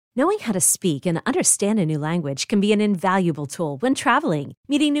Knowing how to speak and understand a new language can be an invaluable tool when traveling,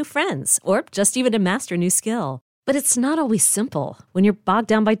 meeting new friends, or just even to master a new skill. But it's not always simple when you're bogged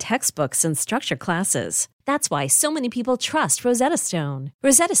down by textbooks and structured classes. That's why so many people trust Rosetta Stone.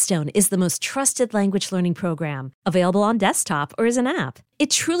 Rosetta Stone is the most trusted language learning program, available on desktop or as an app. It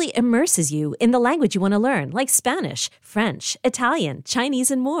truly immerses you in the language you want to learn, like Spanish, French, Italian,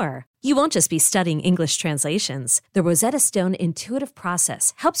 Chinese, and more. You won't just be studying English translations. The Rosetta Stone intuitive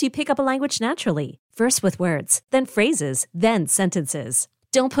process helps you pick up a language naturally, first with words, then phrases, then sentences.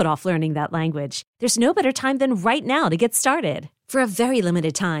 Don't put off learning that language. There's no better time than right now to get started. For a very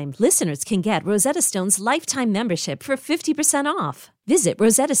limited time, listeners can get Rosetta Stone's lifetime membership for 50% off. Visit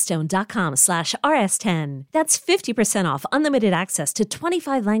rosettastone.com/rs10. That's 50% off unlimited access to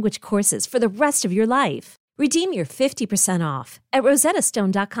 25 language courses for the rest of your life. Redeem your 50% off at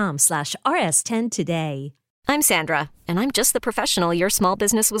rosettastone.com/rs10 today. I'm Sandra, and I'm just the professional your small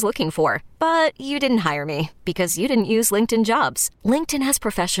business was looking for. But you didn't hire me because you didn't use LinkedIn Jobs. LinkedIn has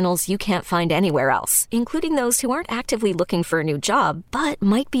professionals you can't find anywhere else, including those who aren't actively looking for a new job, but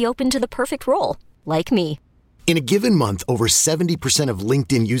might be open to the perfect role, like me. In a given month, over 70% of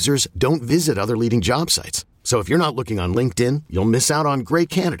LinkedIn users don't visit other leading job sites. So if you're not looking on LinkedIn, you'll miss out on great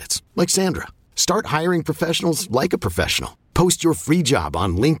candidates like Sandra. Start hiring professionals like a professional. Post your free job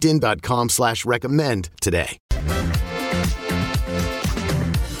on linkedin.com/recommend today.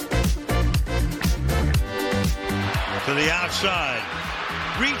 To the outside,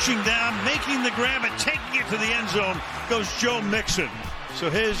 reaching down, making the grab and taking it to the end zone goes Joe Mixon. So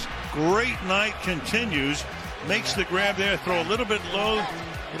his great night continues, makes the grab there, throw a little bit low,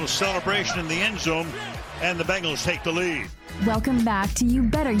 little celebration in the end zone, and the Bengals take the lead. Welcome back to You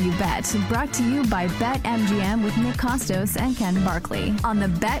Better You Bet, brought to you by BetMGM with Nick Costos and Ken Barkley on the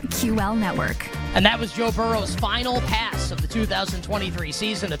BetQL network. And that was Joe Burrow's final pass of the 2023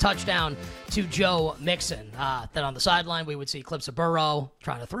 season, a touchdown to Joe Mixon. Then on the sideline, we would see clips of Burrow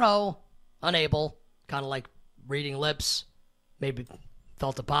trying to throw, unable, kind of like reading lips, maybe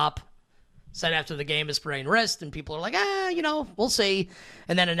felt a pop. Said after the game, his sprained wrist, and people are like, we'll see.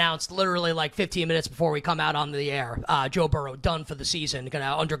 And then announced literally like 15 minutes before we come out on the air, Joe Burrow done for the season, going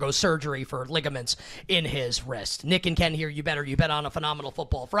to undergo surgery for ligaments in his wrist. Nick and Ken here, You Bet on a phenomenal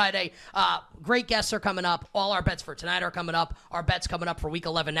Football Friday. Great guests are coming up. All our bets for tonight are coming up. Our bets coming up for Week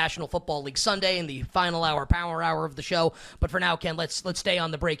 11 National Football League Sunday in the final hour, power hour of the show. But for now, Ken, let's stay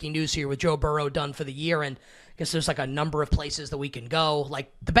on the breaking news here with Joe Burrow done for the year. And I guess there's like a number of places that we can go.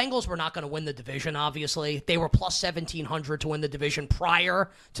 Like the Bengals were not going to win the division, obviously. They were plus 1,700 to win the division prior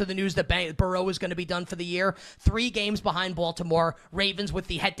to the news that Burrow was going to be done for the year. 3 games behind Baltimore. Ravens with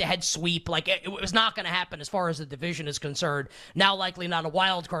the head-to-head sweep. Like it was not going to happen as far as the division is concerned. Now likely not a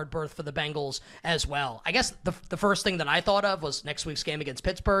wild card berth for the Bengals as well. I guess the first thing that I thought of was next week's game against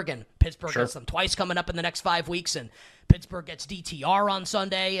Pittsburgh, and Pittsburgh gets them twice coming up in the next 5 weeks, and Pittsburgh gets DTR on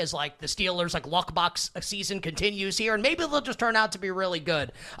Sunday as like the Steelers like luck box season continues here, and maybe they'll just turn out to be really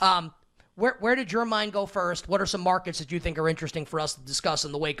good. Where did your mind go first? What are some markets that you think are interesting for us to discuss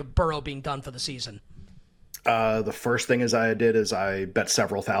in the wake of Burrow being done for the season? The first thing I bet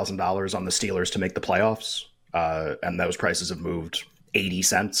several $1,000s on the Steelers to make the playoffs, and those prices have moved 80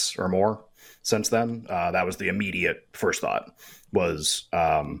 cents or more since then. That was the immediate first thought. Was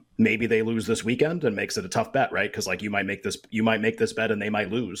maybe they lose this weekend and makes it a tough bet, right? Because like you might make this bet and they might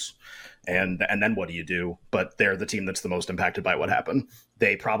lose, and then what do you do? But they're the team that's the most impacted by what happened.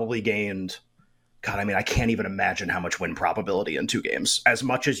 They probably gained, I can't even imagine how much win probability in 2 games. As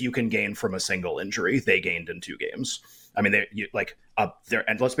much as you can gain from a single injury, they gained in 2 games. I mean,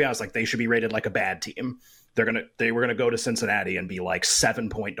 and let's be honest, like they should be rated like a bad team. They were gonna go to Cincinnati and be like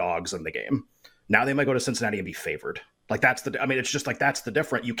 7-point dogs in the game. Now they might go to Cincinnati and be favored. Like it's just like that's the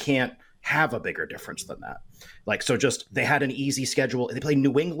difference. You can't have a bigger difference than that. Like, so just they had an easy schedule. They play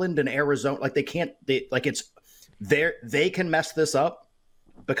New England and Arizona. Like they can mess this up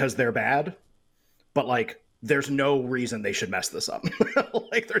because they're bad, but like there's no reason they should mess this up.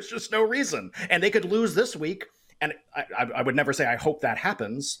 Like there's just no reason. And they could lose this week. And I would never say I hope that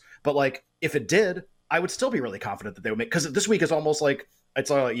happens, but like if it did, I would still be really confident that they would make, because this week is almost like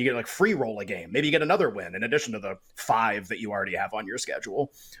you get like free roll a game. Maybe you get another win in addition to the 5 that you already have on your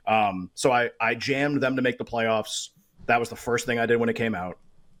schedule. So I jammed them to make the playoffs. That was the first thing I did when it came out.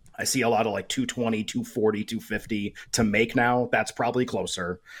 I see a lot of like 220, 240, 250 to make now. That's probably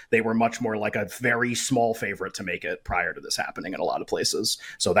closer. They were much more like a very small favorite to make it prior to this happening in a lot of places.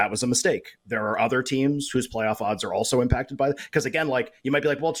 So that was a mistake. There are other teams whose playoff odds are also impacted by it. Because again, like you might be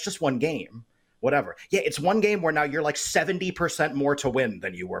like, well, it's just one game. whatever. Yeah, it's one game where now you're like 70% more to win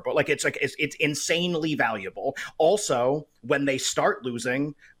than you were, but like it's insanely valuable. Also, when they start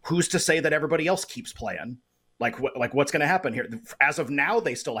losing, who's to say that everybody else keeps playing? Like what's going to happen here? As of now,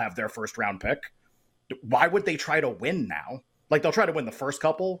 they still have their first round pick. Why would they try to win now? Like, they'll try to win the first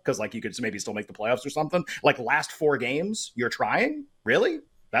couple because, like, you could maybe still make the playoffs or something. Like, last 4 games, you're trying? Really?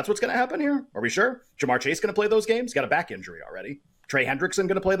 That's what's going to happen here? Are we sure? Jamar Chase going to play those games? Got a back injury already. Trey Hendrickson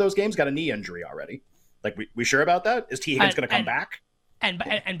going to play those games? Got a knee injury already. Like, we sure about that? Is T. Higgins going to come back?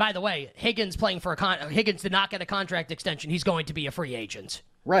 And by the way, Higgins Higgins did not get a contract extension. He's going to be a free agent.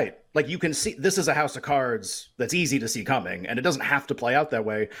 Right. Like, you can see this is a house of cards that's easy to see coming, and it doesn't have to play out that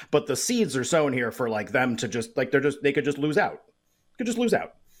way. But the seeds are sown here for like them to just like they could just lose out. Could just lose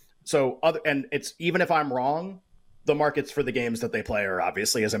out. So it's even if I'm wrong, the markets for the games that they play are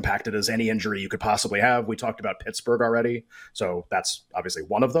obviously as impacted as any injury you could possibly have. We talked about Pittsburgh already, so that's obviously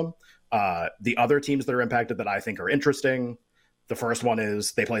one of them. The other teams that are impacted that I think are interesting. The first one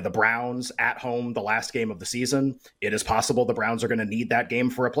is they play the Browns at home, the last game of the season. It is possible the Browns are going to need that game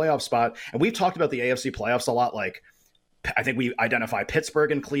for a playoff spot. And we've talked about the AFC playoffs a lot. Like, I think we identify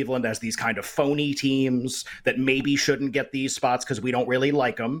Pittsburgh and Cleveland as these kind of phony teams that maybe shouldn't get these spots because we don't really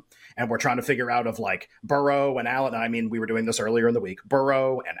like them. And we're trying to figure out of like Burrow and Allen. I mean, we were doing this earlier in the week.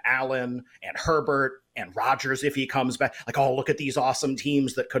 Burrow and Allen and Herbert and Rodgers if he comes back. Like, oh, look at these awesome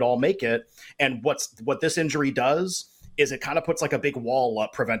teams that could all make it. And what this injury does is it kind of puts like a big wall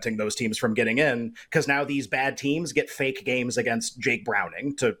up preventing those teams from getting in, because now these bad teams get fake games against Jake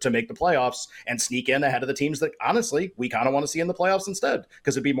Browning to make the playoffs and sneak in ahead of the teams that honestly we kind of want to see in the playoffs instead,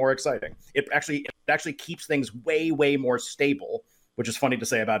 because it'd be more exciting. It actually keeps things way more stable, which is funny to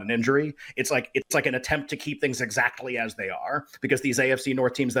say about an injury. It's like an attempt to keep things exactly as they are, because these AFC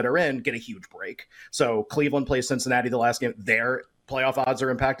North teams that are in get a huge break. So Cleveland plays Cincinnati the last game. Their playoff odds are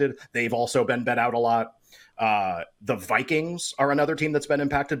impacted. They've also been bet out a lot. The Vikings are another team that's been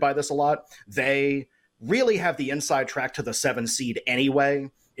impacted by this a lot. They really have the inside track to the 7 seed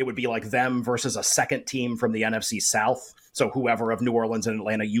anyway. It would be like them versus a second team from the NFC South. So whoever of New Orleans and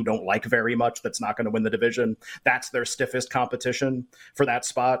Atlanta you don't like very much, that's not going to win the division. That's their stiffest competition for that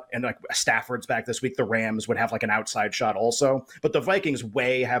spot. And like Stafford's back this week. The Rams would have like an outside shot also. But the Vikings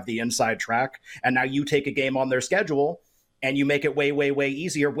have the inside track. And now you take a game on their schedule and you make it way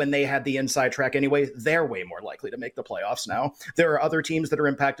easier when they had the inside track anyway. They're way more likely to make the playoffs now. There are other teams that are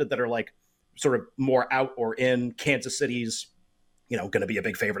impacted that are like sort of more out or in. Kansas City's, going to be a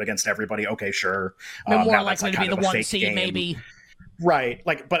big favorite against everybody. Okay, sure. More likely to be the 1 seed, game. Maybe. Right.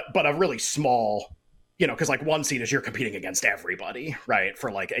 Like, but a really small, because like 1 seed is you're competing against everybody, right?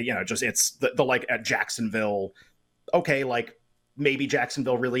 For like, just it's the like at Jacksonville. Okay, like maybe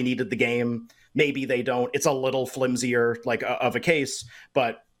Jacksonville really needed the game. Maybe they don't. It's a little flimsier like of a case,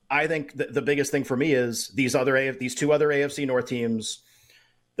 but I think the biggest thing for me is these 2 other AFC North teams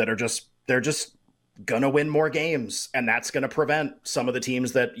that are they're just gonna win more games, and that's gonna prevent some of the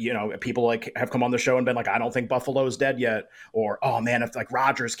teams that people like have come on the show and been like, I don't think Buffalo's dead yet, or oh man, if like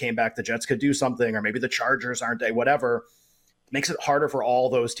Rodgers came back, the Jets could do something, or maybe the Chargers aren't whatever. Makes it harder for all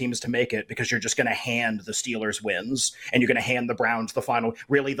those teams to make it, because you're just going to hand the Steelers wins and you're going to hand the Browns the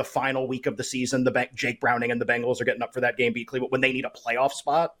final week of the season. Jake Browning and the Bengals are getting up for that game, beat Cleveland when they need a playoff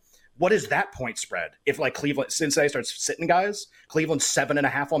spot. What is that point spread? If like Cincinnati starts sitting guys, Cleveland's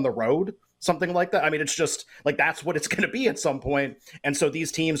 7.5 on the road, something like that. I mean, it's just like, that's what it's going to be at some point. And so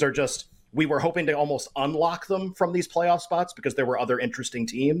these teams are we were hoping to almost unlock them from these playoff spots because there were other interesting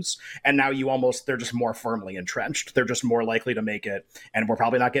teams. And now they're just more firmly entrenched. They're just more likely to make it. And we're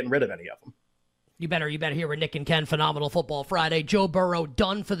probably not getting rid of any of them. You better hear with Nick and Ken. Phenomenal Football Friday. Joe Burrow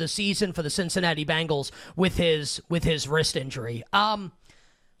done for the season for the Cincinnati Bengals with his wrist injury.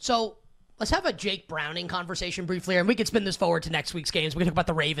 So let's have a Jake Browning conversation briefly, and we can spin this forward to next week's games. We can talk about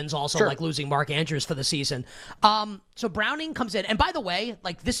the Ravens also, sure, like losing Mark Andrews for the season. So Browning comes in, and by the way,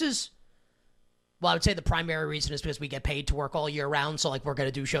 like this is, well, I would say the primary reason is because we get paid to work all year round, so like we're going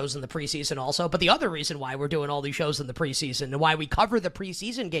to do shows in the preseason also. But the other reason why we're doing all these shows in the preseason and why we cover the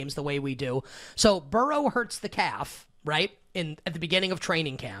preseason games the way we do. So Burrow hurts the calf, right, at the beginning of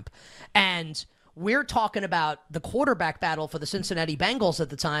training camp, and we're talking about the quarterback battle for the Cincinnati Bengals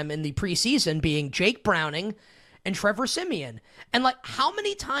at the time in the preseason being Jake Browning and Trevor Siemian. And like, how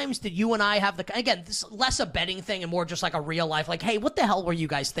many times did you and I have again, this is less a betting thing and more just like a real life, like, hey, what the hell were you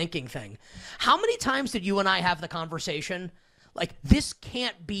guys thinking thing? How many times did you and I have the conversation, like, this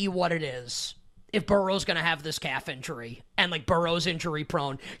can't be what it is if Burrow's going to have this calf injury and like Burrow's injury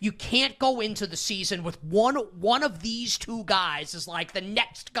prone? You can't go into the season with one of these 2 guys as like the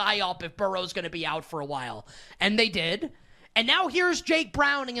next guy up if Burrow's going to be out for a while. And they did. And now here's Jake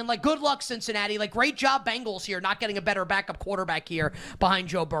Browning, and like, good luck, Cincinnati. Like, great job, Bengals here, not getting a better backup quarterback here behind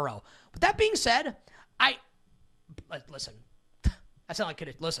Joe Burrow. But that being said, listen. I sound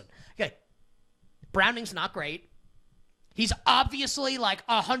like listen. Okay, Browning's not great. He's obviously like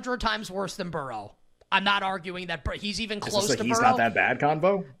 100 times worse than Burrow. I'm not arguing that he's even close to Burrow. He's not that bad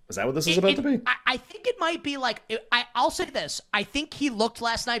convo? Is that what this is about to be? I think it might be like, I'll say this. I think he looked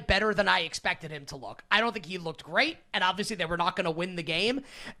last night better than I expected him to look. I don't think he looked great, and obviously they were not going to win the game.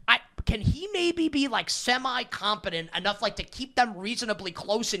 Can he maybe be like semi-competent enough like to keep them reasonably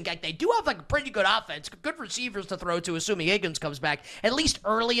close and they do have like a pretty good offense, good receivers to throw to, assuming Higgins comes back, at least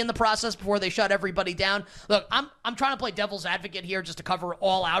early in the process before they shut everybody down. Look, I'm trying to play devil's advocate here just to cover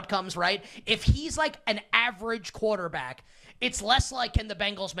all outcomes, right? If he's like an average quarterback, it's less like, can the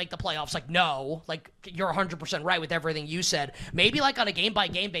Bengals make the playoffs? Like, no. Like, you're 100% right with everything you said. Maybe like on a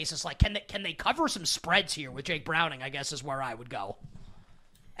game-by-game basis, like, can they cover some spreads here with Jake Browning, I guess is where I would go.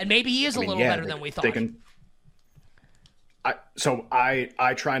 And maybe he is a little better than we thought.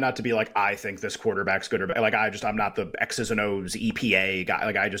 I try not to be like, I think this quarterback's good or bad. Like, I'm not the X's and O's EPA guy.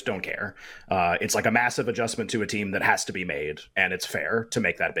 Like, I just don't care. It's like a massive adjustment to a team that has to be made, and it's fair to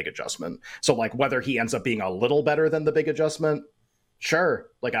make that big adjustment. So like, whether he ends up being a little better than the big adjustment, sure.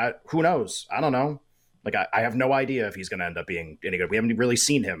 Like, who knows? I don't know. Like, I have no idea if he's going to end up being any good. We haven't really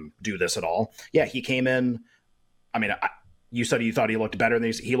seen him do this at all. Yeah, he came in. I mean, you said you thought he looked better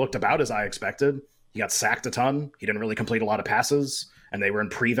than he looked about as I expected. He got sacked a ton. He didn't really complete a lot of passes, and they were in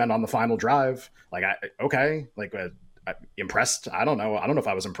prevent on the final drive. Like, impressed. I don't know. I don't know if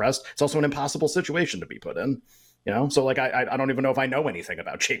I was impressed. It's also an impossible situation to be put in, you know? So like, I don't even know if I know anything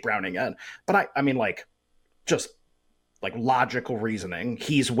about Jake Browning yet, but I mean, like, just like logical reasoning,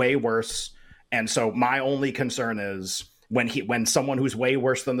 he's way worse. And so my only concern is when someone who's way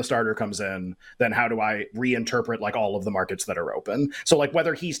worse than the starter comes in, then how do I reinterpret like all of the markets that are open? So like,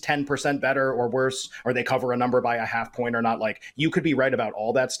 whether he's 10% better or worse, or they cover a number by a half point or not, like, you could be right about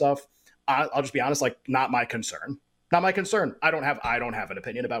all that stuff. I'll just be honest, like, not my concern. Not my concern. I don't have an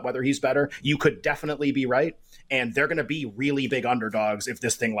opinion about whether he's better. You could definitely be right. And they're going to be really big underdogs if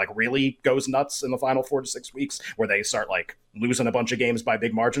this thing like really goes nuts in the final 4 to 6 weeks, where they start like losing a bunch of games by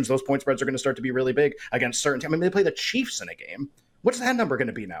big margins. Those point spreads are going to start to be really big against certain teams. I mean, they play the Chiefs in a game. What's that number going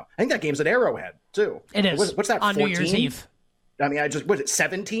to be now? I think that game's at Arrowhead too. It is. What's that? On 14? New Year's Eve. I mean, what is it,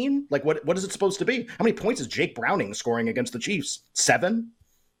 17? Like, what is it supposed to be? How many points is Jake Browning scoring against the Chiefs? 7?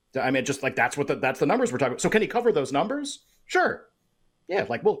 I mean, just like that's the numbers we're talking about. So can he cover those numbers? Sure. Yeah,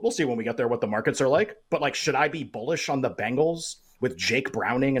 like we'll see when we get there what the markets are like. But like, should I be bullish on the Bengals with Jake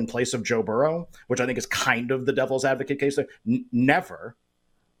Browning in place of Joe Burrow, which I think is kind of the devil's advocate case? Never.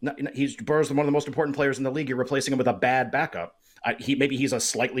 Burrow's one of the most important players in the league. You're replacing him with a bad backup. Maybe he's a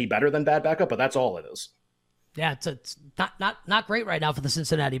slightly better than bad backup, but that's all it is. Yeah, it's not great right now for the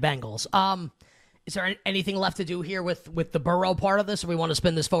Cincinnati Bengals. Is there anything left to do here with the Burrow part of this, or we want to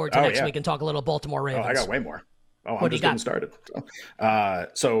spin this forward to next week and talk a little Baltimore Ravens? Oh, I got way more. Oh, I'm just getting started.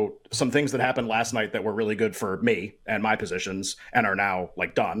 So some things that happened last night that were really good for me and my positions and are now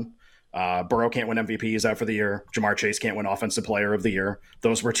like done. Burrow can't win MVPs out for the year. Jamar Chase can't win Offensive Player of the Year.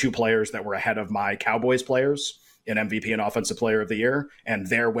 Those were two players that were ahead of my Cowboys players in MVP and Offensive Player of the Year, and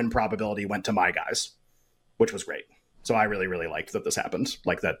their win probability went to my guys, which was great. So I really, really liked that this happened,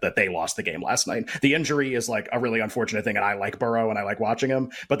 like that they lost the game last night. The injury is like a really unfortunate thing, and I like Burrow and I like watching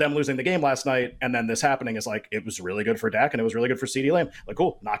him, but them losing the game last night and then this happening is like, it was really good for Dak and it was really good for CeeDee Lamb. Like,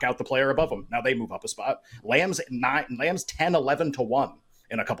 cool, knock out the player above him. Now they move up a spot. Lamb's 10, 11 to 1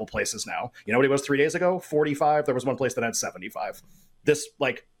 in a couple places now. You know what he was 3 days ago? 45. There was one place that had 75. This,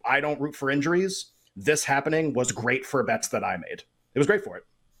 like, I don't root for injuries. This happening was great for bets that I made. It was great for it.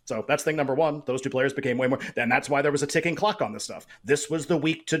 So that's thing number one. Those two players became way more. Then that's why there was a ticking clock on this stuff. This was the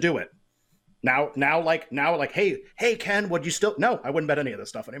week to do it. Now, hey, Ken, would you still? No, I wouldn't bet any of this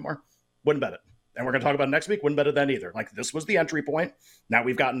stuff anymore. Wouldn't bet it. And we're going to talk about it next week. Wouldn't bet it then either. Like, this was the entry point. Now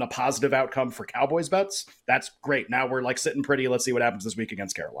we've gotten a positive outcome for Cowboys bets. That's great. Now we're like sitting pretty. Let's see what happens this week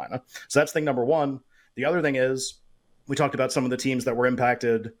against Carolina. So that's thing number one. The other thing is, we talked about some of the teams that were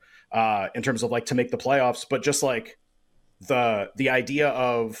impacted in terms of like to make the playoffs, but just like the idea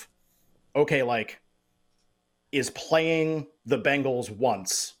of, okay, like, is playing the Bengals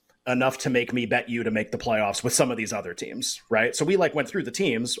once enough to make me bet you to make the playoffs with some of these other teams, right? So we like went through the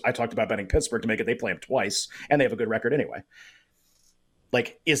teams. I talked about betting Pittsburgh to make it. They play them twice and they have a good record anyway.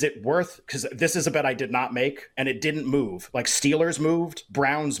 Like, is it worth, because this is a bet I did not make and it didn't move. Like, Steelers moved,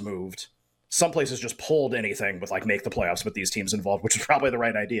 Browns moved. Some places just pulled anything with like make the playoffs with these teams involved, which is probably the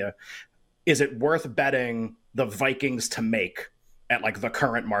right idea. Is it worth betting the Vikings to make at like the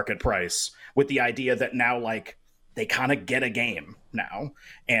current market price with the idea that now like they kind of get a game now.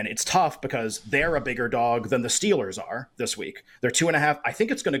 And it's tough because they're a bigger dog than the Steelers are this week. They're 2.5. I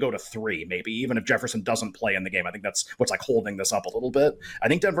think it's going to go to 3, maybe, even if Jefferson doesn't play in the game. I think that's what's like holding this up a little bit. I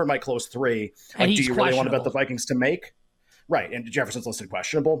think Denver might close 3. Like, do you really want to bet the Vikings to make? Right. And Jefferson's listed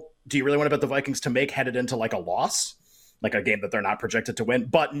questionable. Do you really want to bet the Vikings to make headed into like a loss, like a game that they're not projected to win,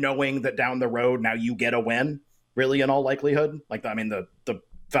 but knowing that down the road, now you get a win, really, in all likelihood? Like, I mean, the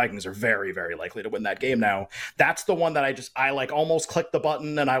Vikings are very, very likely to win that game now. That's the one that I like almost clicked the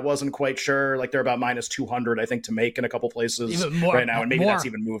button and I wasn't quite sure. Like, they're about minus 200, I think, to make in a couple places right now. And maybe that's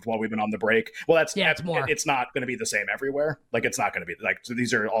even moved while we've been on the break. Well, that's more. It's not going to be the same everywhere. Like, it's not going to be like, so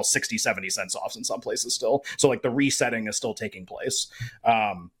these are all 60, 70 cents off in some places still. So like the resetting is still taking place.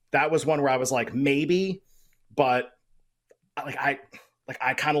 That was one where I was like, maybe, but I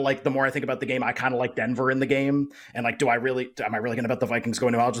kind of like, the more I think about the game, I kind of like Denver in the game. And like, am I really going to bet the Vikings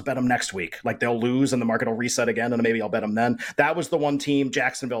going to? I'll just bet them next week. Like, they'll lose and the market will reset again, and maybe I'll bet them then. That was the one team.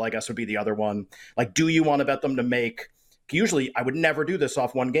 Jacksonville, I guess, would be the other one. Like, do you want to bet them to make? Usually, I would never do this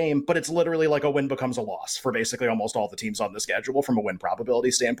off one game, but it's literally like a win becomes a loss for basically almost all the teams on the schedule from a win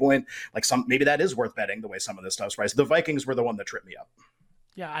probability standpoint. Like, maybe that is worth betting the way some of this stuff's priced. The Vikings were the one that tripped me up.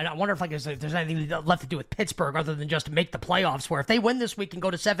 Yeah, I wonder if there's anything left to do with Pittsburgh other than just make the playoffs, where if they win this week and go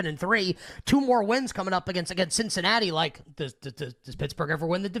to 7-3, 2 more wins coming up against Cincinnati. Like, does Pittsburgh ever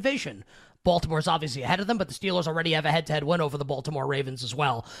win the division? Baltimore's obviously ahead of them, but the Steelers already have a head-to-head win over the Baltimore Ravens as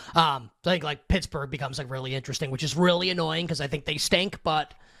well. So I think like Pittsburgh becomes like really interesting, which is really annoying because I think they stink,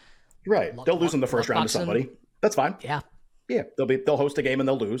 but right, they'll lose in the first round to somebody. That's fine. Yeah, they'll host a game and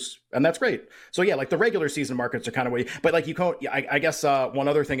they'll lose, and that's great. So yeah, like the regular season markets are kind of weird, but like you can't. I guess one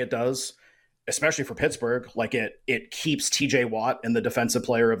other thing it does, especially for Pittsburgh, like it keeps TJ Watt in the Defensive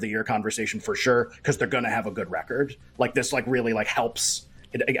Player of the Year conversation for sure, because they're going to have a good record. Like, this like really like helps.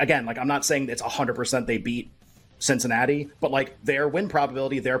 Again, like, I'm not saying it's 100% they beat Cincinnati, but like their win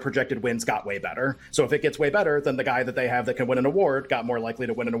probability, their projected wins got way better. So if it gets way better, then the guy that they have that can win an award got more likely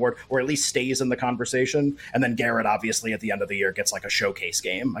to win an award, or at least stays in the conversation. And then Garrett, obviously, at the end of the year gets like a showcase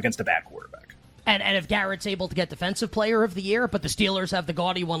game against a bad quarterback. And if Garrett's able to get Defensive Player of the Year, but the Steelers have the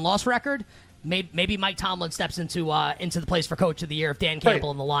gaudy 1-loss record, maybe Mike Tomlin steps into the place for Coach of the Year if Dan Campbell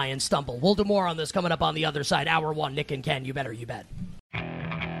and the Lions stumble. We'll do more on this coming up on the other side. Hour 1, Nick and Ken, you better you bet.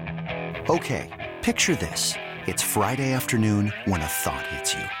 Okay, picture this. It's Friday afternoon when a thought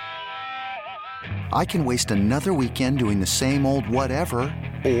hits you. I can waste another weekend doing the same old whatever,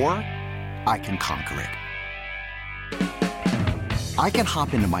 or I can conquer it. I can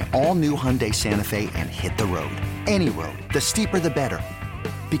hop into my all-new Hyundai Santa Fe and hit the road. Any road. The steeper, the better.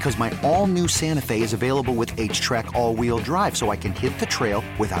 Because my all-new Santa Fe is available with H-Track all-wheel drive, so I can hit the trail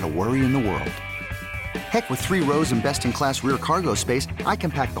without a worry in the world. Heck, with 3 rows and best-in-class rear cargo space, I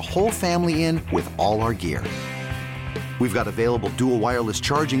can pack the whole family in with all our gear. We've got available dual wireless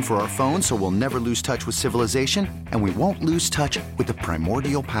charging for our phones, so we'll never lose touch with civilization, and we won't lose touch with the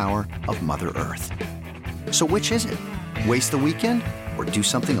primordial power of Mother Earth. So which is it? Waste the weekend or do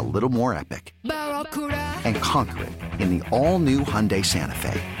something a little more epic? And conquer it in the all-new Hyundai Santa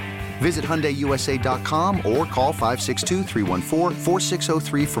Fe. Visit HyundaiUSA.com or call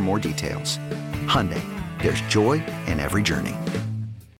 562-314-4603 for more details. Hyundai, there's joy in every journey.